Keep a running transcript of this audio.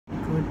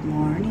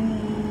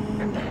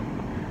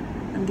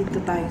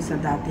Andito tayo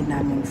sa dati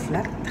naming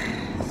flat.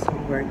 So,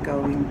 we're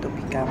going to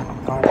become a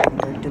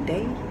carpenter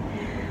today.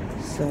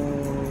 So,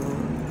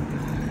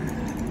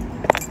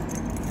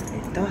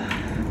 ito.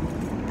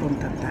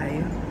 Punta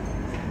tayo.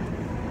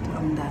 Ito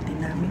ang dati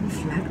naming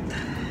flat.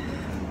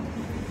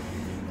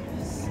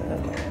 So,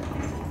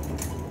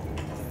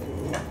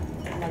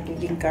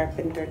 magiging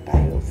carpenter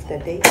tayo of the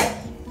day.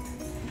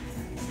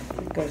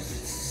 Because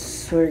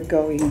we're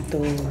going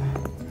to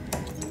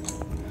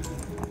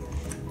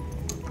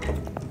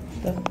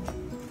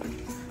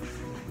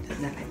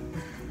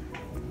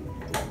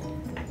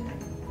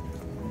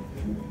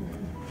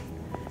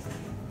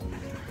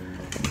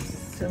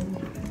So,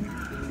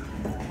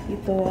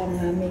 ito ang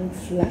aming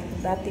flat,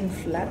 dating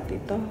flat.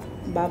 Ito,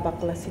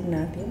 babaklasin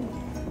natin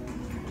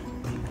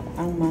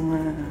ang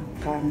mga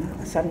kama.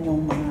 Asan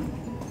yung mga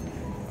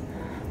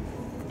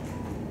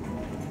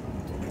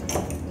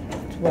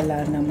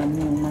wala naman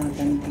yung mga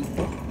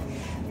ganito.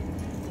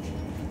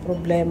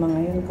 Problema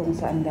ngayon kung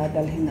saan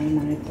dadalhin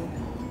ang mga ito.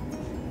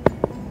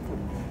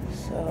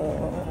 So,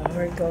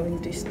 we're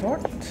going to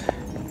start.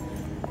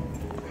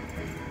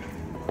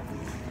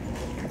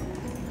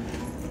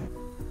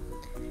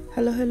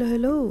 Hello, hello,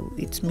 hello.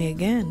 It's me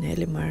again,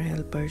 Elimar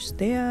Helpers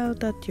Day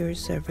Out at your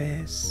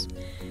service.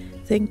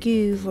 Thank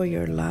you for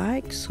your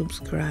like,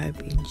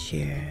 subscribe, and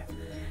share.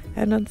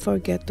 And don't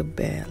forget the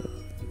bell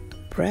to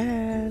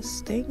press.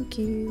 Thank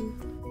you.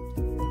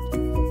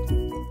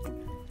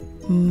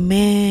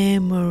 Memories.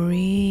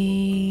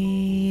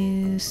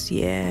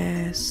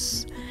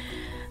 Yes.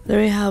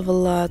 There I have a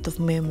lot of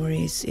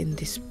memories in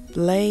this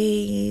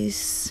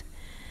place.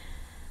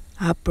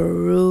 Upper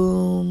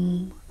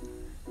room.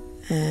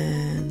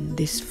 And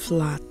this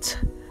flat,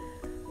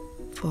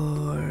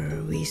 for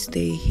we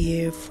stay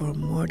here for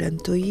more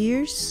than 2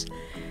 years,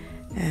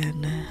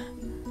 and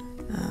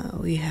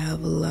we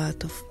have a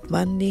lot of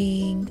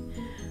bonding,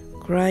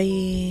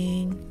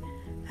 crying,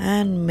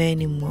 and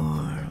many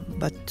more.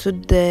 But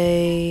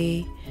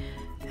today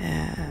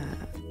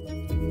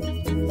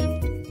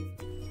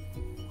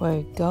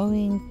we're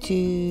going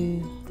to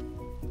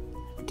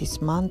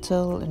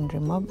dismantle and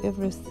remove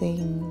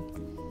everything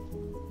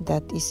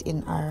that is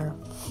in our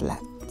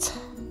flat.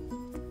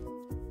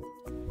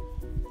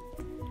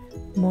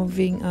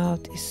 Moving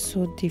out is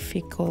so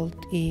difficult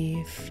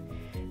if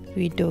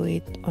we do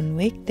it on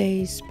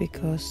weekdays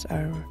because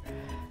our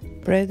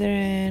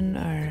brethren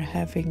are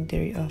having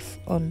their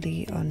off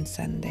only on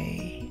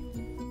Sunday.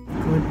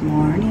 Good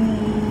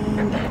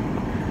morning!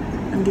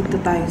 Andito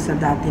tayo sa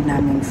dati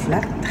naming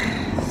flat.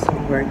 So,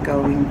 we're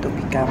going to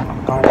become a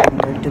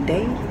carpenter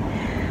today.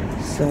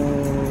 So,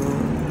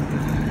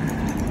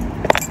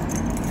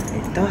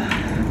 ito,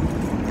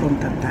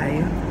 punta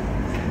tayo.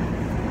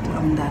 Ito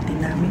ang dati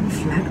naming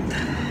flat.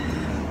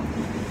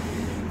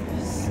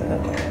 So,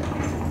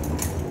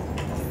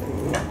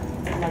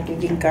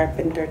 magiging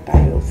carpenter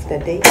tayo of the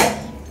day.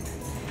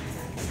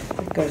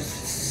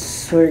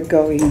 Because we're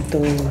going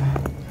to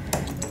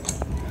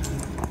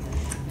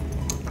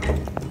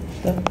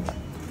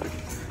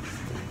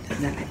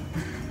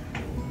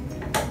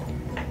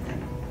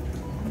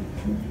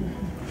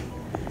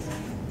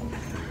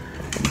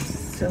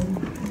So,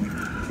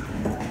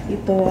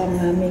 ito ang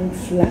aming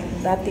flat,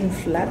 dating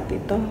flat.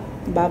 Ito,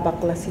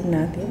 babaklasin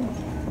natin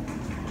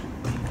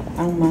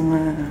ang mga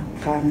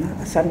kama.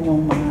 Asan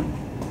yung mga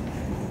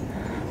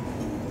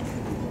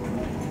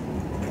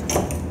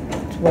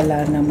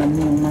wala naman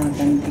yung mga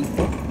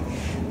ganito.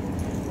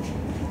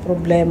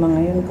 Problema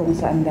ngayon kung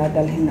saan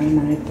dadalhin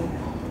ang mga ito.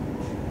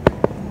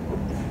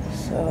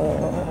 So,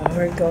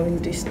 we're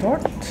going to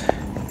start.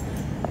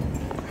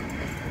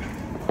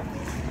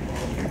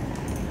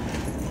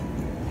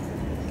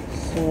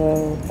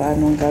 So,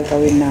 paano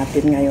gagawin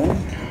natin ngayon?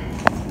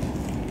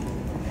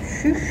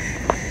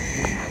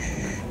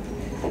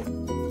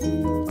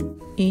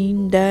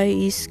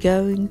 Inday is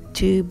going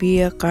to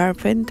be a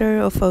carpenter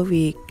of a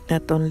week,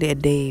 not only a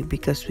day,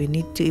 because we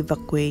need to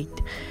evacuate.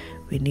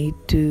 We need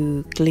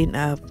to clean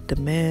up the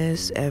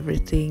mess,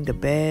 everything, the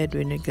bed.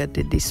 We got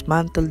to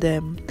dismantle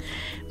them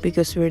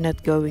because we're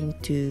not going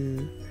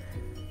to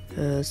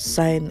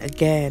sign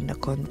again a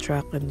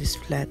contract on this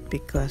flat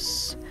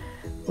because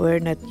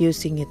we're not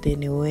using it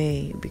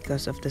anyway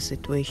because of the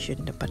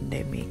situation, the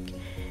pandemic,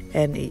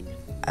 and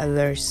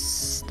other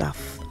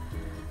stuff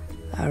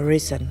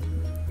reason.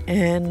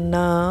 And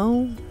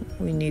now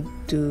we need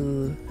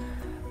to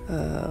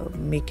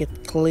make it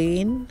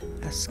clean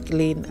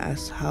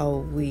as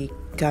how we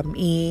come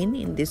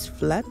in this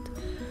flat.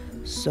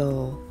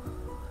 So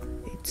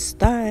it's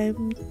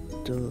time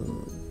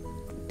to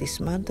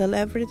dismantle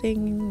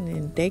everything.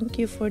 And thank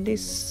you for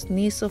this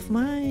niece of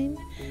mine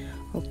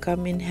who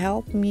come and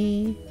help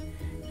me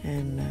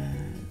and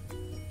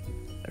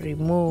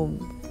remove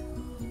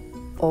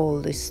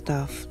all the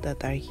stuff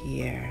that are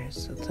here.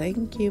 So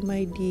thank you,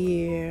 my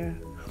dear.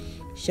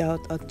 Shout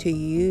out to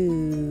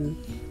you.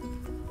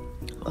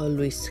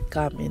 Always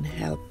come and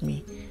help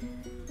me.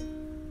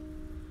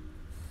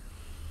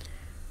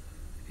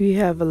 We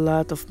have a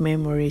lot of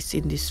memories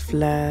in this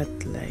flat,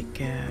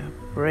 like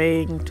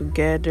praying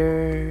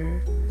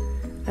together,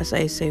 as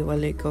I say,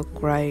 while ago,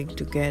 crying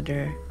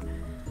together.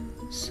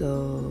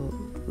 So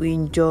we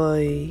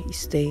enjoy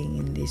staying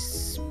in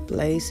this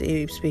place,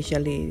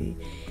 especially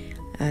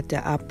at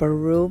the upper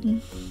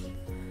room.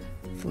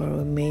 For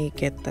we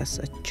make it as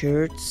a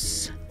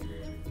church.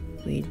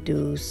 We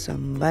do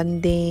some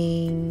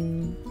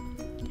bonding,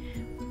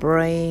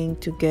 praying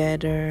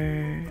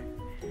together,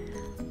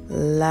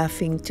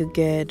 laughing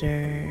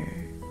together.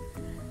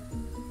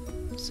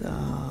 So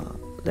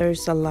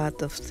there's a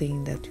lot of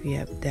things that we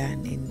have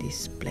done in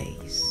this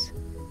place.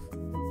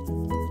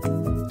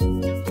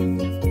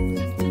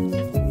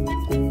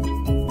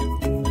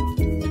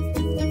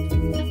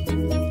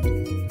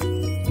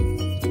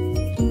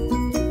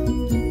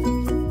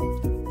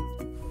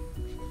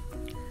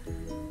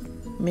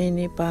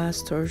 Many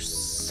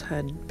pastors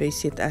had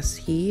visited us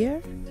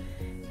here,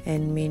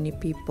 and many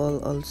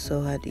people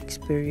also had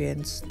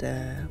experienced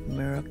the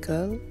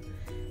miracle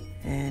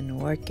and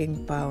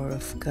working power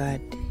of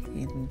God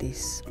in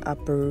this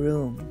upper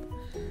room.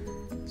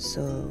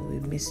 So we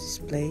miss this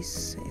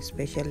place,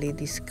 especially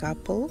this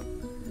couple.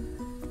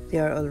 They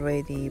are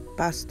already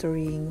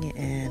pastoring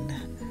in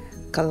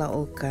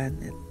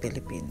Caloocan,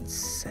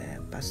 Philippines.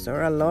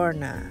 Pastor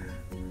Alorna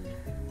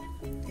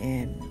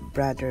and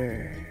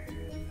Brother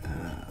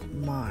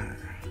Mar.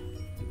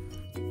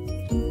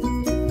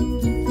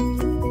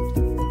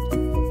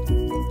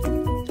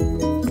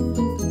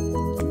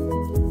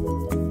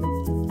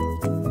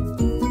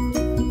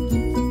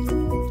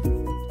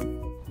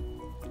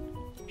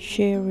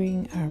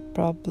 Sharing our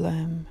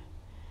problem,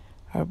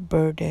 our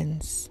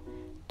burdens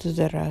to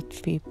the right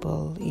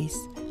people is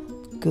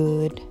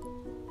good,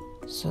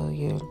 so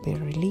you'll be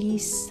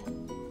released,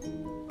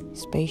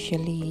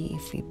 especially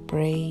if we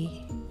pray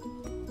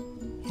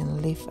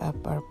and lift up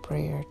our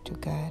prayer to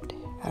God,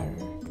 our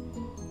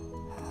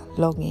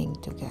longing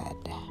to God.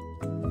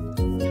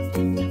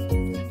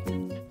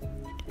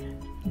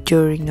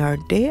 During our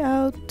day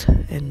out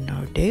and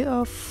our day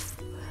off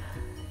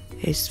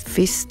is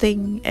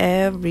feasting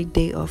every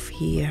day off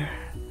here.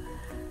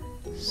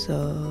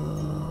 So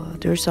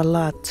there's a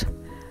lot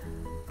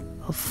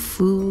of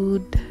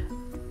food,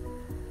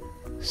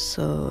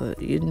 so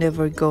you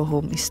never go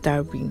home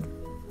starving.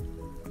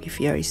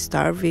 If you are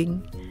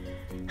starving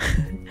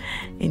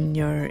in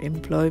your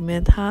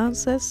employment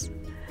houses,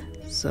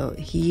 so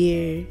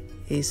here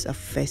is a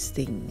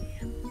feasting.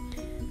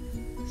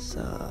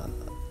 So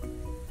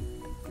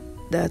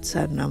that's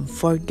an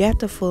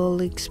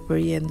unforgettable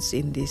experience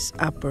in this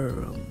upper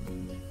room.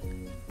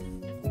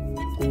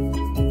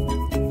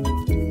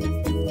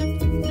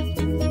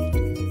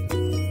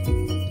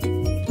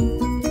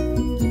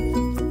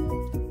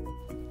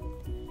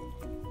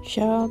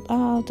 Shout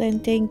out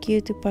and thank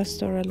you to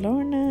Pastor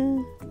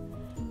Alorna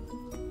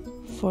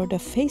for the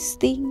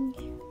feasting,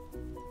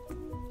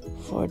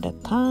 for the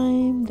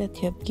time that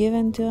you have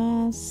given to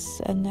us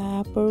in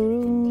the upper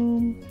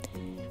room.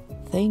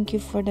 Thank you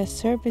for the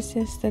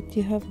services that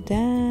you have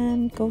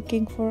done,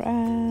 cooking for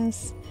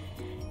us,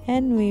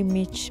 and we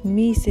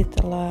miss it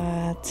a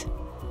lot.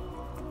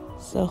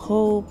 So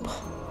hope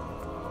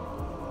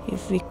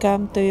if we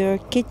come to your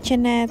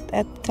kitchenette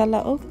at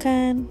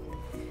Caloocan,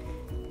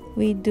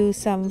 we do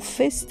some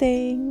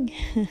feasting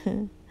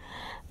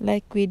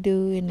like we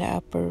do in the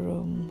upper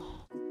room.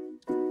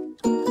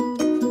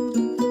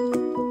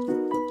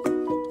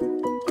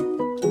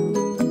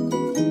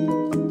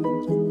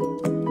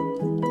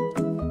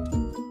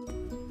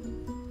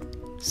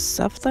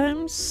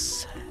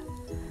 Sometimes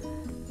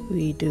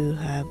we do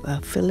have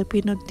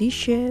Filipino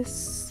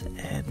dishes,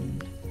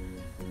 and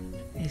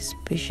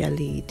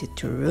especially the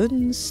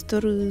turuns,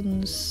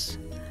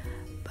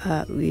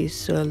 but we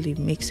usually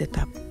mix it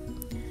up.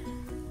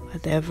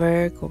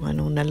 Whatever, kung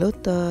anong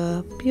naluto,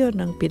 yun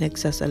ang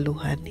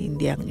pinagsasaluhan.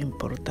 Hindi ang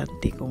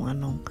importante kung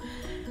anong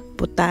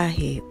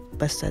putahe.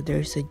 Basta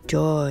there's a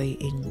joy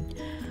in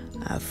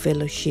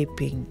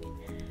fellowshipping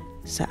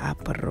sa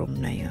upper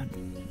room na yun.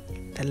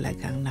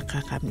 Talagang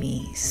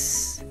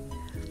nakakamiss.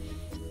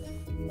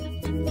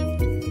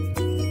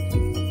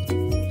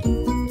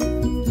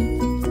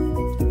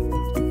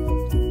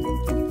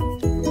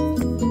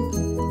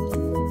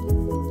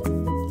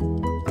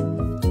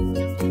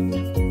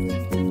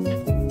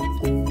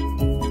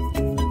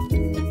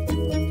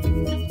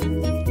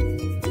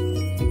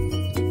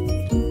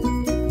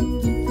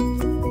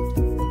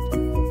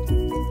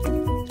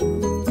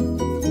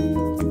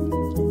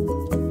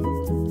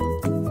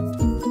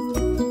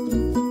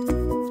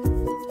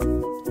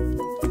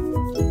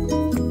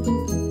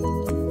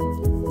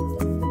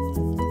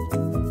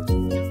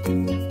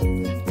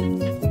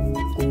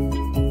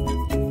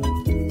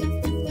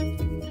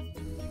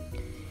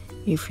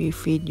 If you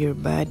feed your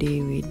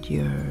body with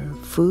your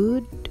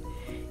food,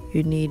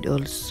 you need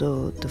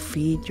also to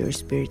feed your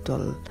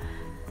spiritual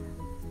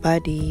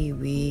body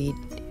with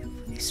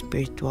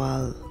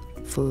spiritual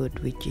food,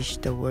 which is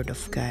the Word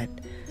of God.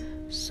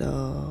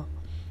 So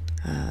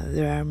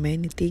there are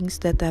many things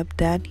that I've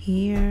done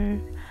here,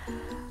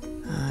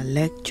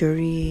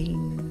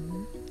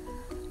 lecturing,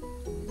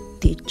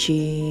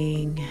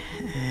 teaching,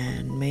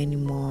 and many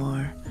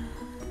more.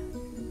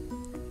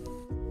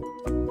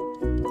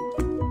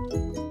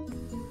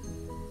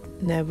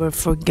 Never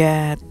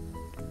forget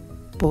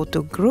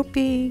photo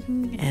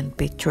grouping and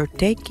picture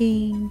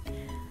taking.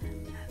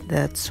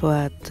 That's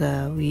what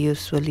we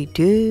usually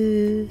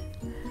do.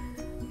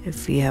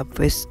 If we have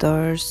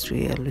visitors,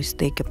 we always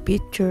take a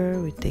picture,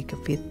 we take a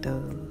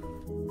photo.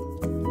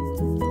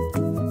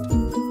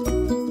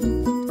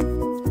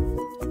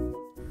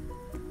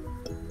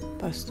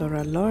 Pastor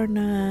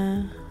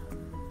Lorna,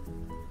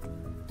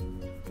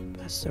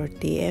 Pastor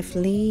T.F.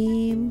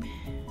 Lim,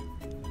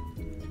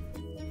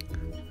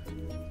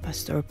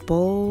 Pastor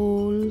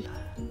Paul,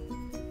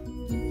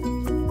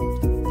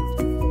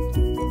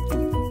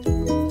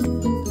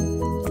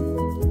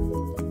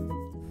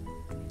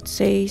 it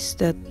says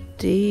that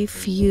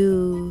if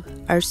you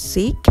are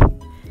sick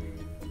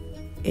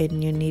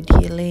and you need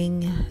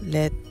healing,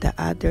 let the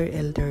other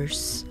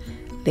elders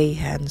lay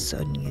hands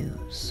on you.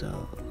 So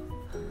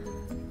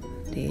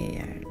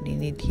they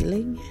need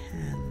healing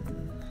and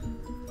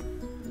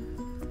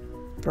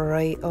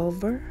pray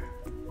over.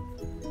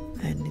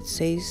 And it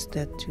says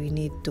that we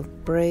need to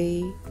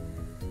pray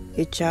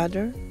each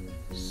other.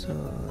 So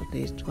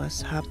this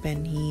was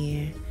happened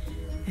here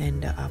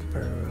in the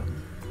upper room.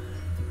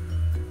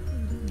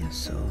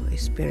 So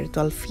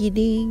spiritual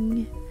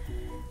feeding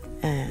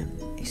and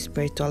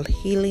spiritual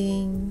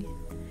healing,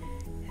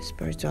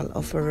 spiritual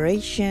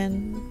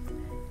operation,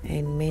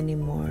 and many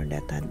more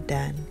that are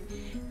done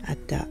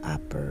at the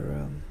upper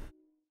room.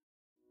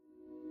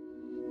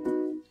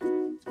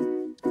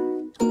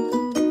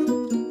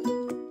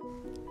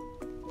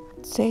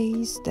 It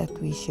says that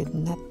we should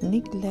not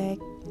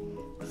neglect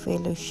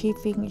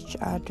fellowshipping each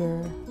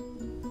other.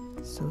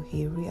 So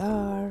here we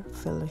are,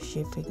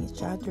 fellowshipping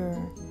each other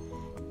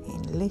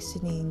and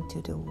listening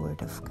to the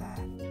Word of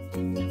God.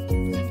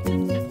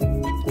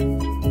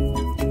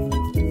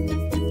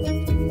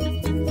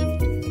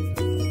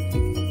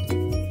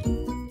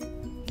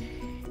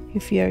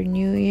 If you are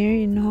new here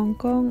in Hong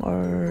Kong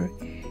or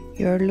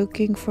you're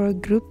looking for a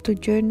group to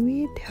join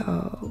with,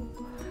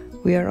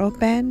 we are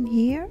open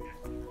here.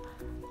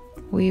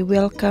 We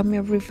welcome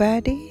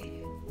everybody.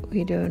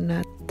 We do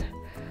not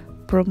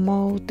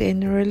promote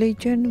any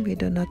religion. We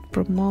do not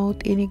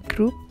promote any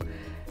group.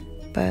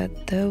 But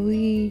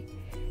we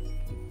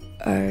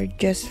are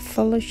just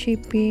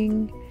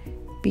fellowshipping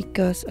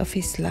because of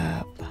His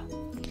love.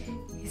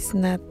 It's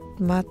not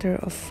a matter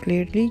of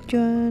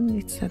religion.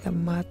 It's not a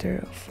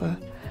matter of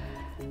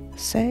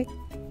sect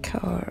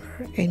or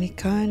any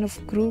kind of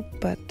group.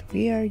 But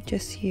we are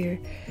just here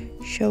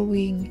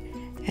showing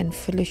and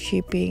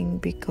fellowshipping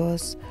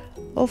because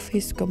of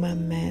His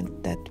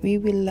commandment that we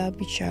will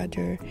love each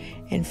other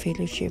and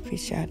fellowship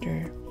each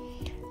other.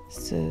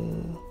 So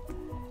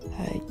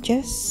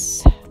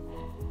just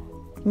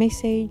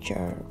message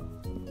or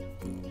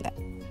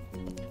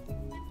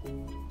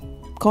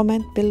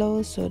comment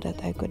below so that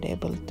I could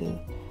able to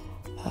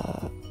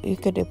you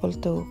could able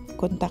to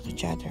contact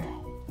each other.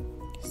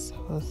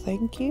 So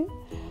thank you.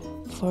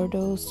 For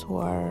those who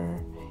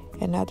are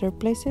in other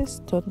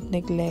places, don't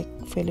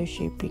neglect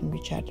fellowshipping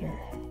with each other.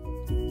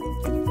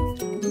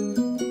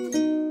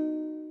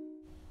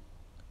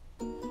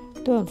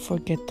 Don't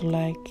forget to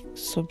like,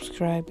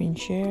 subscribe, and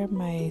share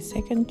my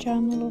second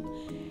channel,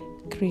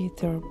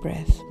 Creator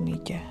Breath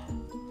Media.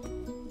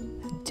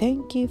 And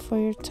thank you for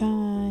your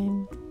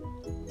time.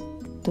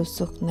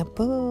 Tusok na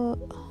po.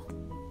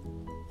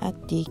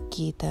 At di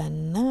kita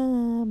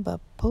na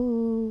ba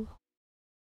po?